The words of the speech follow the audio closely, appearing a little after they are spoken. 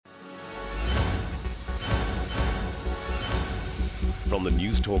From the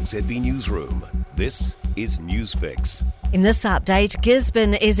News Talk ZB Newsroom, this is Newsfix. In this update,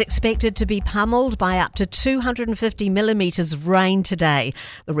 Gisborne is expected to be pummeled by up to 250 millimetres of rain today.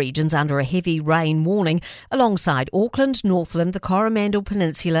 The region's under a heavy rain warning alongside Auckland, Northland, the Coromandel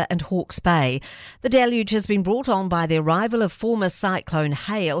Peninsula and Hawke's Bay. The deluge has been brought on by the arrival of former cyclone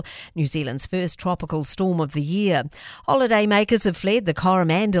Hale, New Zealand's first tropical storm of the year. Holidaymakers have fled the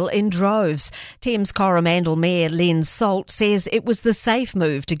Coromandel in droves. Thames Coromandel Mayor Len Salt says it was the safe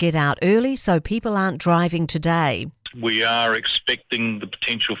move to get out early so people aren't driving today. We are expecting the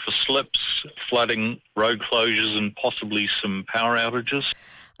potential for slips, flooding, road closures and possibly some power outages.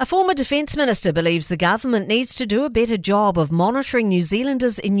 A former Defence Minister believes the government needs to do a better job of monitoring New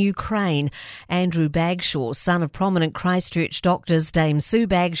Zealanders in Ukraine. Andrew Bagshaw, son of prominent Christchurch doctors Dame Sue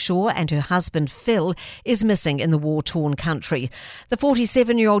Bagshaw and her husband Phil, is missing in the war-torn country. The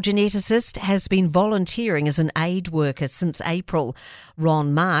 47-year-old geneticist has been volunteering as an aid worker since April.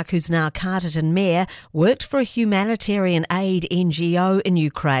 Ron Mark, who's now Carterton Mayor, worked for a humanitarian aid NGO in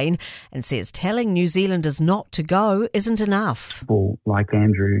Ukraine and says telling New Zealanders not to go isn't enough. People like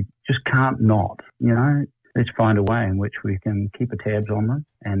Andrew just can't not, Let's find a way in which we can keep a tabs on them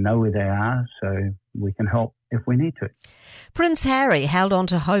and know where they are so we can help if we need to. Prince Harry held on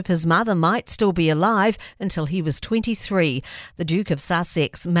to hope his mother might still be alive until he was 23. The Duke of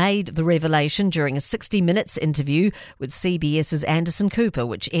Sussex made the revelation during a 60 Minutes interview with CBS's Anderson Cooper,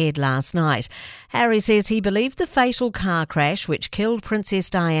 which aired last night. Harry says he believed the fatal car crash which killed Princess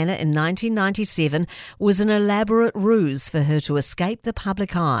Diana in 1997 was an elaborate ruse for her to escape the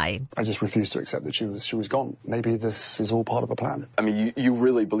public eye. I just refused to accept that she was gone. Maybe this is all part of a plan. I mean, you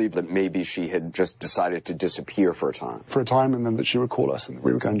really believe that maybe she had just decided to disappear for a time? For a time, and then that she would call us and that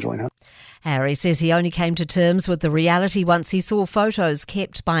we would go and join her. Harry says he only came to terms with the reality once he saw photos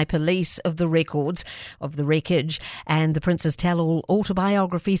kept by police of the records of the wreckage, and the Prince's tell-all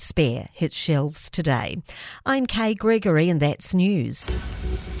autobiography Spare hits shelves today. I'm Kay Gregory and that's news.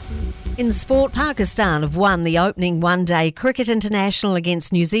 In sport, Pakistan have won the opening one-day cricket international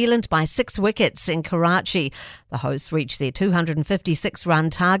against New Zealand by 6 wickets in Karachi. The hosts reached their 256-run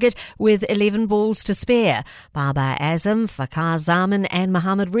target with 11 balls to spare. Babar Azam, Fakhar Zaman and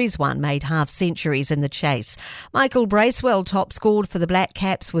Mohammad Rizwan made half-centuries in the chase. Michael Bracewell top-scored for the Black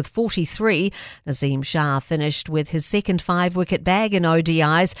Caps with 43. Nazim Shah finished with his second 5-wicket bag in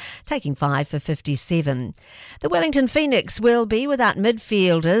ODIs, taking 5 for 57. The Wellington Phoenix will be without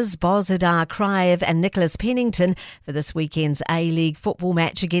midfielders Bozhidar Kraev and Nicholas Pennington for this weekend's A-League football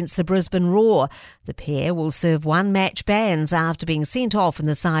match against the Brisbane Roar. The pair will serve one-match bans after being sent off in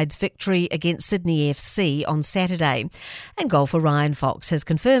the side's victory against Sydney FC on Saturday. And golfer Ryan Fox has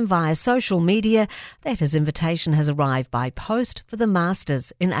confirmed via social media that his invitation has arrived by post for the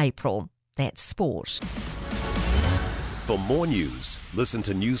Masters in April. That's sport. For more news, listen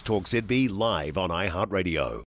to News Talk ZB live on iHeartRadio.